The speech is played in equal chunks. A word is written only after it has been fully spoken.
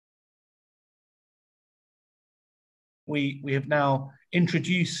we have now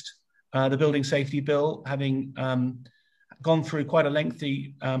introduced the Building Safety Bill, having gone through quite a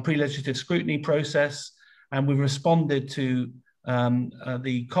lengthy pre-legislative scrutiny process, and we've responded to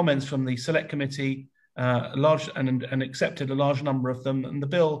the comments from the Select Committee, and accepted a large number of them. And the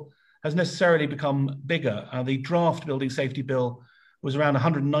bill has necessarily become bigger. The draft Building Safety Bill was around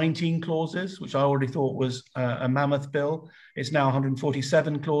 119 clauses, which I already thought was a mammoth bill. It's now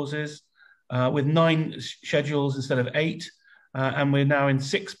 147 clauses with 9 schedules instead of 8. And we're now in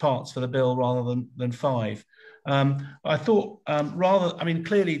 6 parts for the bill rather than 5. I thought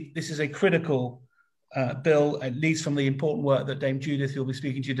clearly this is a critical bill, at least from the important work that Dame Judith, who'll be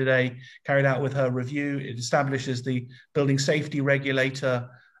speaking to you today, carried out with her review. It establishes the building safety regulator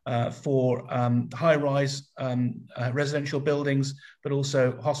for high-rise residential buildings, but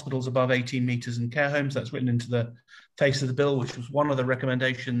also hospitals above 18 metres and care homes. That's written into the face of the bill, which was one of the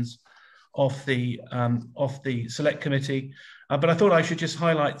recommendations of the Select Committee. But I thought I should just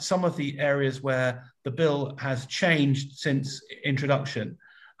highlight some of the areas where the bill has changed since introduction.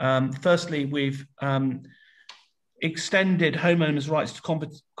 Firstly, we've extended homeowners' rights to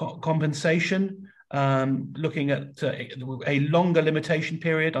compensation, looking at a longer limitation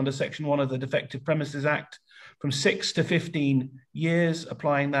period under Section 1 of the Defective Premises Act from 6 to 15 years,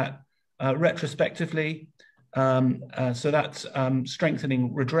 applying that retrospectively. So that's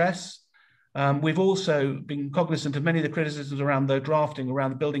strengthening redress. We've also been cognizant of many of the criticisms around the drafting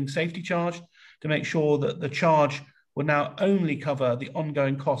around the building safety charge to make sure that the charge will now only cover the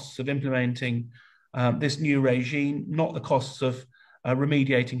ongoing costs of implementing this new regime, not the costs of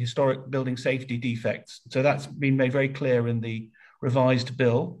remediating historic building safety defects. So that's been made very clear in the revised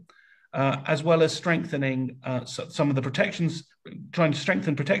bill, as well as strengthening some of the protections, trying to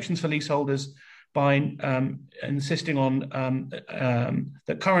strengthen protections for leaseholders by insisting on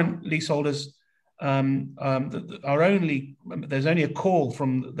that current leaseholders there's only a call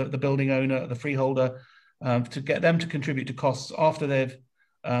from the building owner, the freeholder, to get them to contribute to costs after they've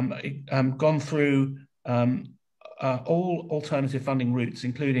gone through all alternative funding routes,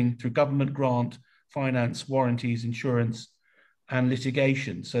 including through government grant, finance, warranties, insurance, and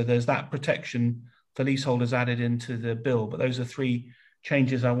litigation. So there's that protection for leaseholders added into the bill. But those are 3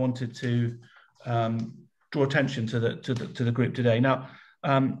 changes I wanted to draw attention to the group today. Now,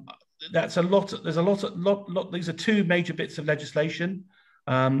 that's a lot. There's a lot. These are 2 major bits of legislation.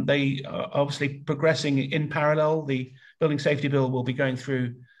 They are obviously progressing in parallel. The Building Safety Bill will be going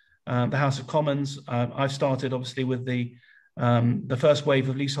through the House of Commons. I've started obviously with the first wave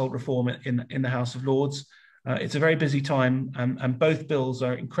of leasehold reform in the House of Lords. It's a very busy time, and both bills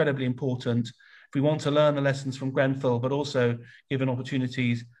are incredibly important if we want to learn the lessons from Grenfell, but also given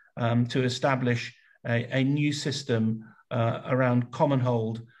opportunities to establish a new system around common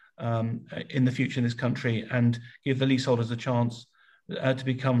hold in the future in this country, and give the leaseholders a chance to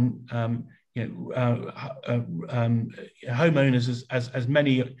become homeowners as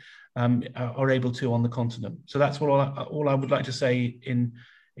many are able to on the continent. So that's all I would like to say in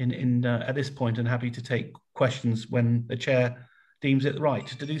at this point, and happy to take questions when the chair deems it right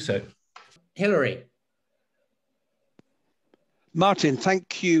to do so. Hilary. Martin,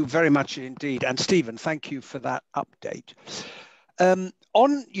 thank you very much indeed. And Stephen, thank you for that update.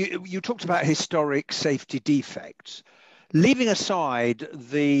 You talked about historic safety defects. Leaving aside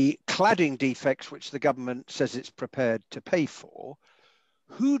the cladding defects, which the government says it's prepared to pay for,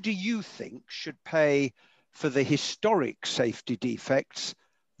 who do you think should pay for the historic safety defects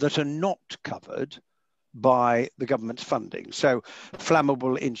that are not covered by the government's funding? So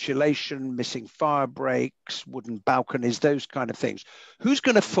flammable insulation, missing fire breaks, wooden balconies, those kind of things. Who's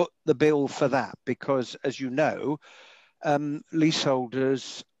going to foot the bill for that? Because as you know,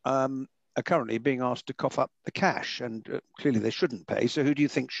 leaseholders are currently being asked to cough up the cash, and clearly they shouldn't pay. So who do you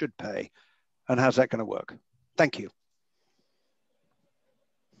think should pay, and how's that going to work? Thank you.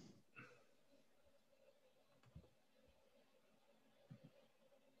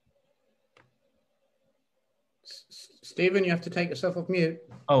 Stephen, you have to take yourself off mute.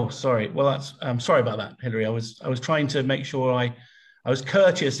 Oh, sorry. Well, that's sorry about that, Hilary. I was trying to make sure I was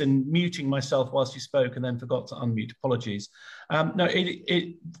courteous in muting myself whilst you spoke, and then forgot to unmute. Apologies. No,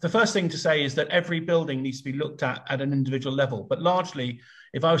 the first thing to say is that every building needs to be looked at an individual level. But largely,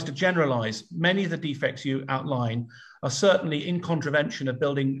 if I was to generalise, many of the defects you outline are certainly in contravention of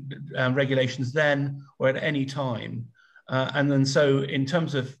building regulations then or at any time. And then so in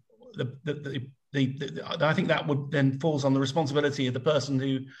terms of I think that would then falls on the responsibility of the person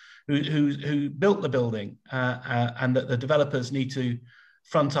who built the building, and that the developers need to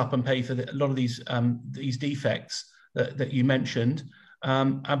front up and pay for a lot of these defects that you mentioned.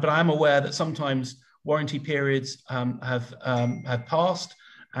 But I am aware that sometimes warranty periods have passed,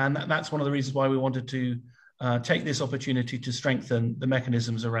 and that's one of the reasons why we wanted to take this opportunity to strengthen the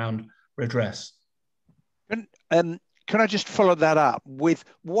mechanisms around redress. Can I just follow that up with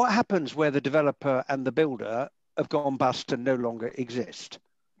what happens where the developer and the builder have gone bust and no longer exist?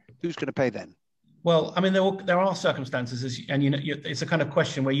 Who's going to pay then? Well, I mean, there are circumstances, and it's a kind of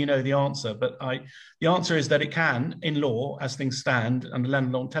question where you know the answer. But the answer is that it can, in law, as things stand, under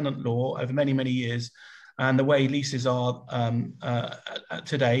landlord-tenant law over many, many years, and the way leases are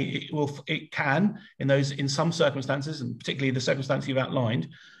today, it can, in some circumstances, and particularly the circumstance you've outlined,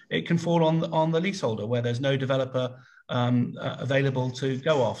 it can fall on the leaseholder where there's no developer available to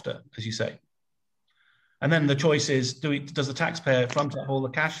go after, as you say. And then the choice is: does the taxpayer front up all the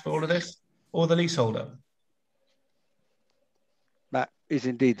cash for all of this, or the leaseholder? That is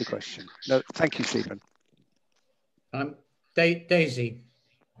indeed the question. No, thank you, Stephen. Daisy.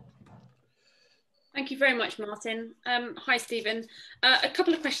 Thank you very much, Martin. Hi, Stephen. A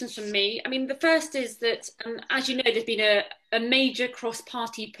couple of questions from me. I mean, the first is that, as you know, there's been a major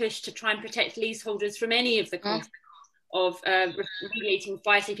cross-party push to try and protect leaseholders from any of the costs of remediating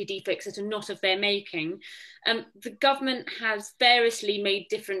fire safety defects that are not of their making. The government has variously made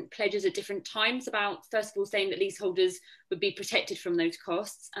different pledges at different times about, first of all, saying that leaseholders would be protected from those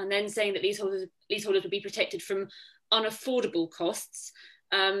costs, and then saying that leaseholders would be protected from unaffordable costs.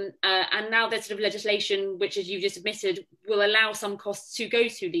 And now there's sort of legislation which, as you just admitted, will allow some costs to go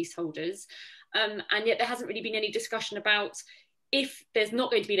to leaseholders. And yet there hasn't really been any discussion about, if there's not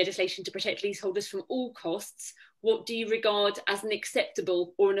going to be legislation to protect leaseholders from all costs, what do you regard as an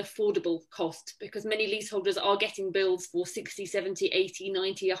acceptable or an affordable cost? Because many leaseholders are getting bills for 60, 70, 80,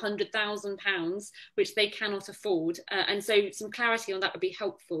 90, £100,000, which they cannot afford. And so some clarity on that would be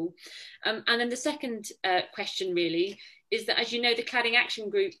helpful. And then the second question really is that, as you know, the Cladding Action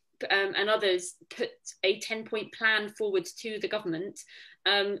Group and others put a 10-point plan forward to the government,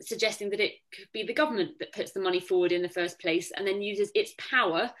 suggesting that it could be the government that puts the money forward in the first place and then uses its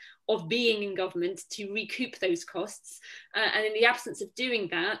power of being in government to recoup those costs. And in the absence of doing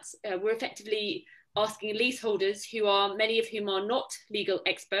that, we're effectively asking leaseholders, many of whom are not legal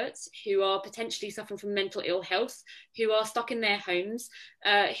experts, who are potentially suffering from mental ill health, who are stuck in their homes,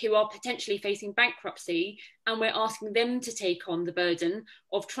 who are potentially facing bankruptcy, and we're asking them to take on the burden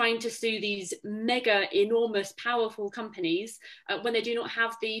of trying to sue these mega, enormous, powerful companies when they do not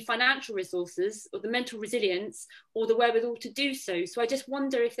have the financial resources or the mental resilience or the wherewithal to do so. So I just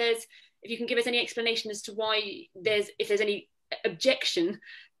wonder if you can give us any explanation as to why if there's any objection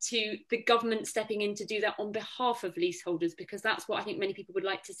to the government stepping in to do that on behalf of leaseholders, because that's what I think many people would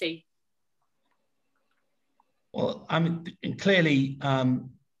like to see. Well, I mean, clearly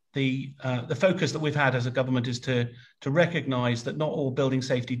the focus that we've had as a government is to recognise that not all building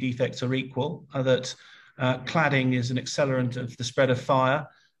safety defects are equal, that cladding is an accelerant of the spread of fire,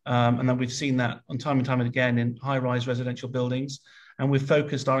 and that we've seen that on time and time again in high-rise residential buildings, and we've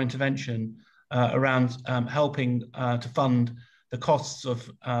focused our intervention around helping to fund the costs of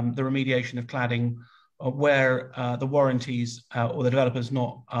the remediation of cladding where the warranties or the developers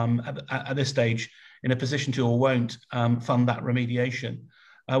not at this stage in a position to or won't fund that remediation.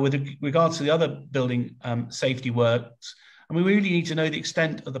 With regards to the other building safety works, I mean, we really need to know the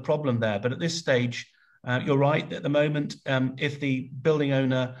extent of the problem there. But at this stage, you're right, at the moment, if the building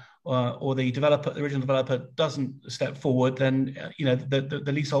owner or the developer, the original developer, doesn't step forward, then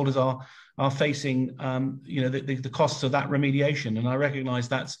the leaseholders are facing the costs of that remediation. And I recognise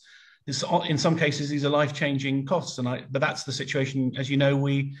in some cases these are life-changing costs, but that's the situation, as you know,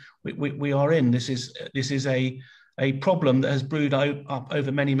 we are in. This is a problem that has brewed up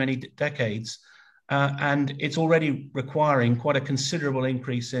over many, many decades, and it's already requiring quite a considerable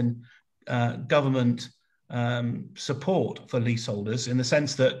increase in government support for leaseholders, in the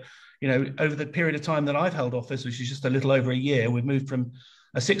sense that, over the period of time that I've held office, which is just a little over a year, we've moved from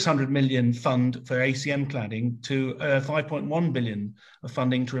a 600 million fund for ACM cladding to 5.1 billion of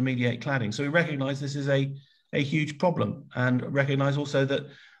funding to remediate cladding. So we recognise this is a huge problem, and recognise also that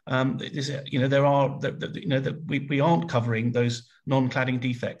we aren't covering those non-cladding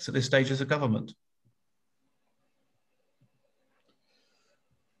defects at this stage as a government.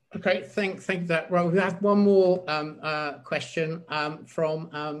 Okay, thank you for that. Well, we have one more question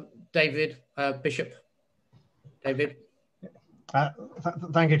from David Bishop. David.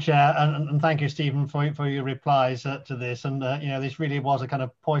 Thank you, Chair, and thank you, Stephen, for your replies to this. And this really was a kind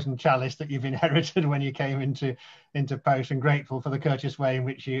of poison chalice that you've inherited when you came into post, and grateful for the courteous way in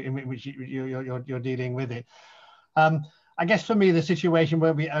which you're dealing with it. I guess for me, the situation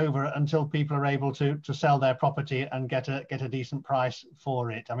won't be over until people are able to sell their property and get a decent price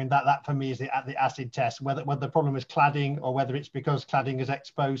for it. I mean, that for me is the acid test, whether the problem is cladding or whether it's because cladding has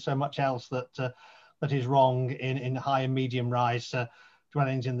exposed so much else that is wrong in high and medium rise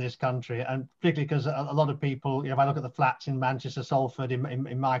dwellings in this country. And particularly because a lot of people, if I look at the flats in Manchester, Salford,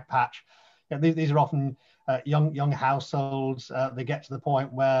 in my patch, these are often young households. They get to the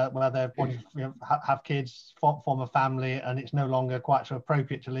point where they're wanting to have kids, form a family, and it's no longer quite so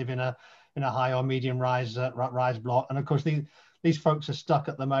appropriate to live in a high or medium rise block. And of course, these folks are stuck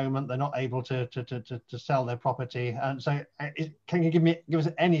at the moment. They're not able to sell their property. And so, can you give us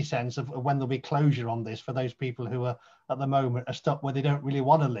any sense of when there'll be closure on this for those people who are at the moment are stuck where they don't really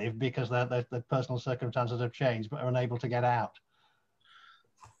want to live because their personal circumstances have changed but are unable to get out?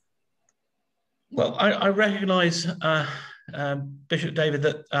 Well, I recognise, Bishop David,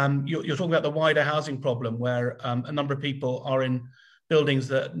 that you're talking about the wider housing problem where a number of people are in buildings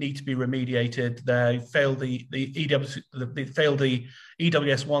that need to be remediated. They failed the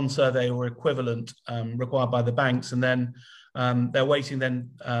EWS1 survey or equivalent required by the banks, and then they're waiting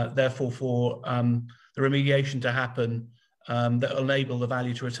therefore for the remediation to happen that will enable the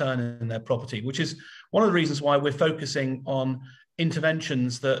value to return in their property, which is one of the reasons why we're focusing on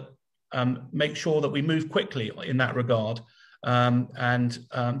interventions that make sure that we move quickly in that regard.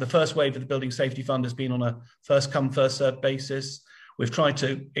 The first wave of the Building Safety Fund has been on a first come, first served basis. We've tried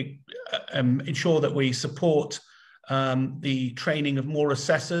to ensure that we support the training of more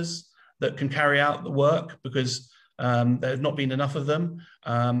assessors that can carry out the work because there's not been enough of them.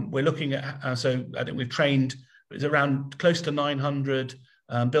 We're looking at, so I think we've trained, it's around close to 900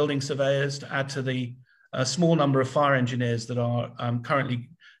 building surveyors to add to the small number of fire engineers that are currently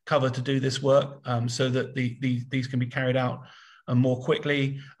covered to do this work so that these can be carried out more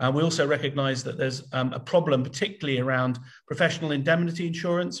quickly. We also recognise that there's a problem, particularly around professional indemnity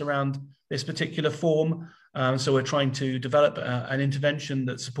insurance around this particular form. So we're trying to develop an intervention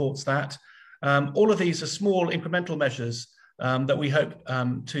that supports that. All of these are small incremental measures that we hope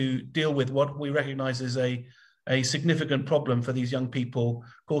to deal with what we recognise as a significant problem for these young people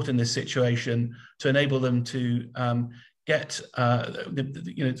caught in this situation, to enable them to get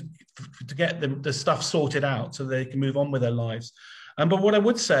the stuff sorted out so they can move on with their lives. But what I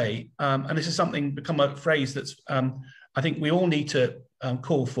would say, and this is something become a phrase that's I think we all need to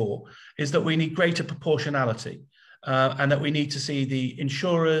call for, is that we need greater proportionality, and that we need to see the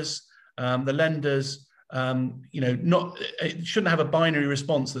insurers, the lenders, it shouldn't have a binary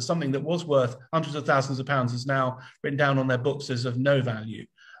response that something that was worth hundreds of thousands of pounds is now written down on their books as of no value.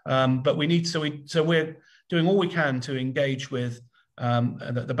 But we need, so we're doing all we can to engage with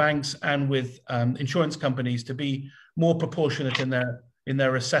the banks and with insurance companies to be more proportionate in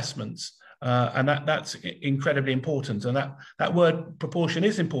their assessments. And that's incredibly important. And that word proportion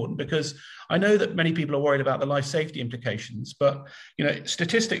is important because I know that many people are worried about the life safety implications, but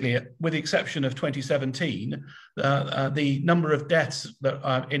statistically, with the exception of 2017, the number of deaths that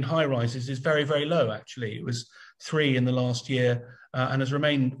are in high rises is very, very low. Actually, it was 3 in the last year and has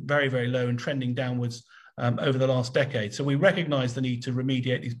remained very, very low and trending downwards over the last decade. So we recognise the need to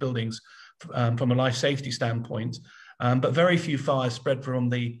remediate these buildings from a life safety standpoint, but very few fires spread from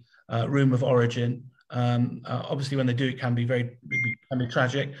the room of origin. Obviously, when they do, it can be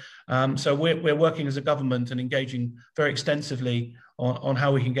tragic. So we're working as a government and engaging very extensively on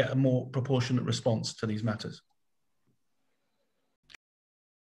how we can get a more proportionate response to these matters.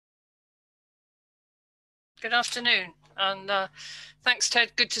 Good afternoon, and thanks,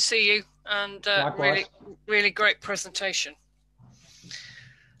 Ted. Good to see you, and really great presentation.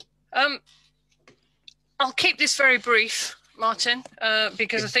 I'll keep this very brief, Martin,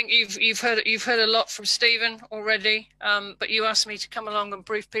 because I think you've heard a lot from Stephen already. But you asked me to come along and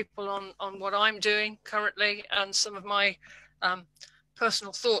brief people on what I'm doing currently and some of my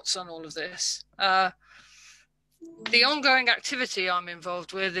personal thoughts on all of this. The ongoing activity I'm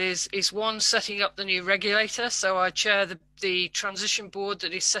involved with is one, setting up the new regulator. So I chair the transition board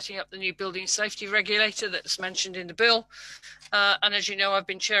that is setting up the new building safety regulator that's mentioned in the bill. And as you know, I've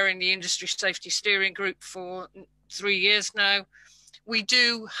been chairing the industry safety steering group for 3 years now. We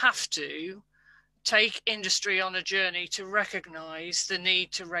do have to take industry on a journey to recognise the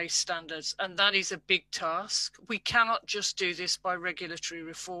need to raise standards, and that is a big task. We cannot just do this by regulatory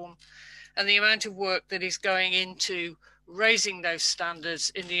reform, and the amount of work that is going into raising those standards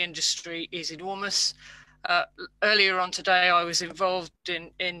in the industry is enormous. Earlier on today, I was involved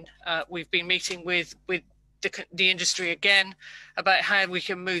in we've been meeting with the industry again about how we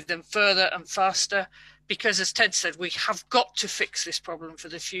can move them further and faster. Because as Ted said, we have got to fix this problem for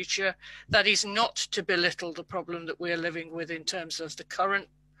the future. That is not to belittle the problem that we're living with in terms of the current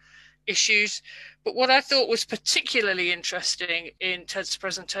issues. But what I thought was particularly interesting in Ted's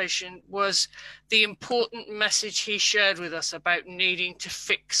presentation was the important message he shared with us about needing to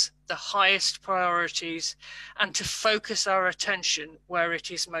fix the highest priorities and to focus our attention where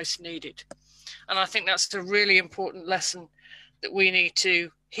it is most needed. And I think that's a really important lesson that we need to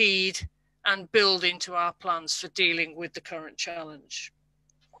heed and build into our plans for dealing with the current challenge.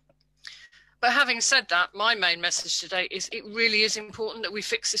 But having said that, my main message today is it really is important that we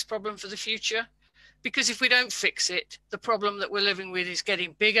fix this problem for the future, because if we don't fix it, the problem that we're living with is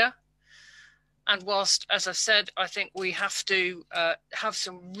getting bigger. And whilst, as I said, I think we have to have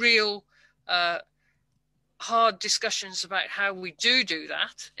some real hard discussions about how we do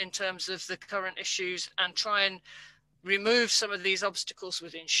that in terms of the current issues, and try and remove some of these obstacles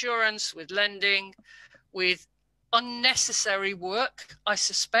with insurance, with lending, with unnecessary work, I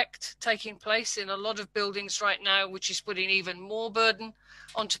suspect, taking place in a lot of buildings right now, which is putting even more burden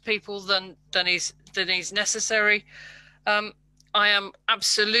onto people than is necessary. I am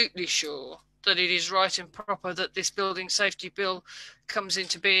absolutely sure that it is right and proper that this building safety bill comes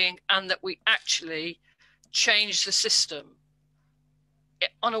into being, and that we actually change the system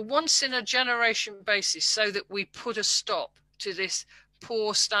on a once-in-a-generation basis so that we put a stop to this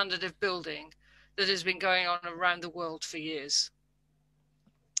poor standard of building that has been going on around the world for years.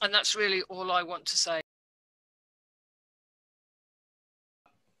 And that's really all I want to say.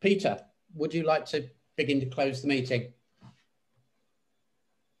 Peter, would you like to begin to close the meeting?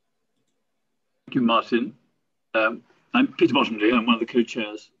 Thank you, Martin. I'm Peter Bottomley. I'm one of the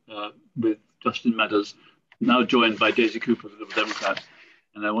co-chairs with Justin Madders, now joined by Daisy Cooper, the Liberal Democrat.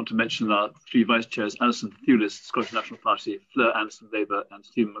 And I want to mention our three vice chairs: Alison Thewlis, Scottish National Party; Fleur Anderson, Labour; and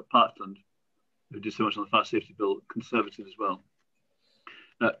Stephen McPartland, who did so much on the fire safety bill, Conservative as well.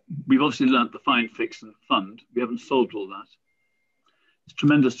 We've obviously learnt the find, fix and fund. We haven't solved all that. It's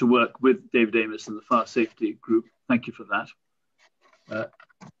tremendous to work with David Amos and the fire safety group. Thank you for that.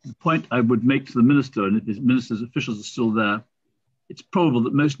 The point I would make to the Minister, and if the Minister's officials are still there, it's probable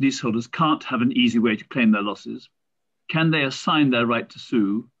that most leaseholders can't have an easy way to claim their losses. Can they assign their right to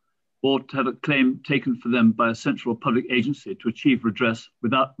sue, or to have a claim taken for them by a central or public agency to achieve redress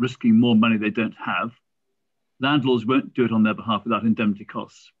without risking more money they don't have? Landlords won't do it on their behalf without indemnity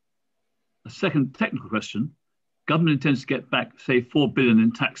costs. A second technical question: government intends to get back, say, 4 billion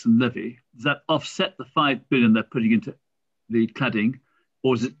in tax and levy. Does that offset the 5 billion they're putting into the cladding,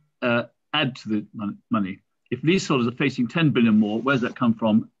 or does it add to the money? If leaseholders are facing 10 billion more, where's that come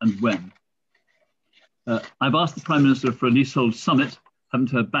from and when? I've asked the Prime Minister for a leasehold summit, haven't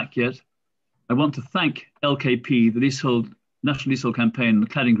heard back yet. I want to thank LKP, the National Leasehold Campaign, and the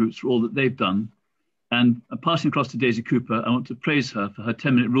cladding groups for all that they've done. And passing across to Daisy Cooper, I want to praise her for her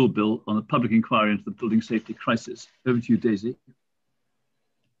 10-minute rule bill on a public inquiry into the building safety crisis. Over to you, Daisy.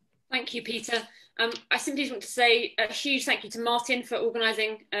 Thank you, Peter. I simply just want to say a huge thank you to Martin for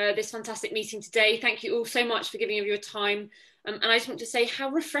organising this fantastic meeting today. Thank you all so much for giving of your time. And I just want to say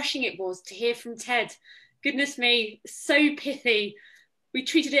how refreshing it was to hear from Ted. Goodness me, so pithy. We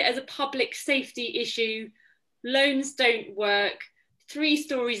treated it as a public safety issue. Loans don't work. 3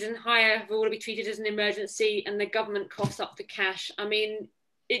 stories and higher have all to be treated as an emergency, and the government coughs up the cash. I mean,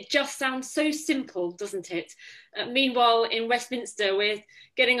 it just sounds so simple, doesn't it? Meanwhile, in Westminster, we're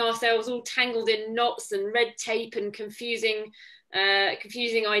getting ourselves all tangled in knots and red tape and confusing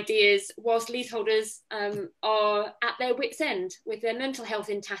ideas, whilst leaseholders are at their wits' end with their mental health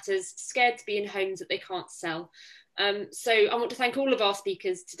in tatters, scared to be in homes that they can't sell. So I want to thank all of our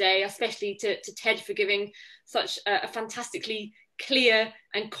speakers today, especially to Ted for giving such a fantastically clear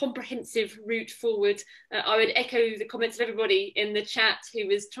and comprehensive route forward. I would echo the comments of everybody in the chat who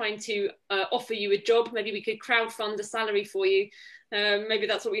was trying to offer you a job. Maybe we could crowdfund a salary for you. Maybe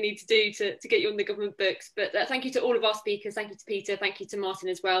that's what we need to do to get you on the government books. But thank you to all of our speakers. Thank you to Peter. Thank you to Martin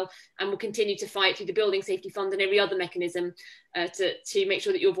as well. And we'll continue to fight through the Building Safety Fund and every other mechanism to make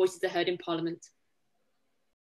sure that your voices are heard in Parliament.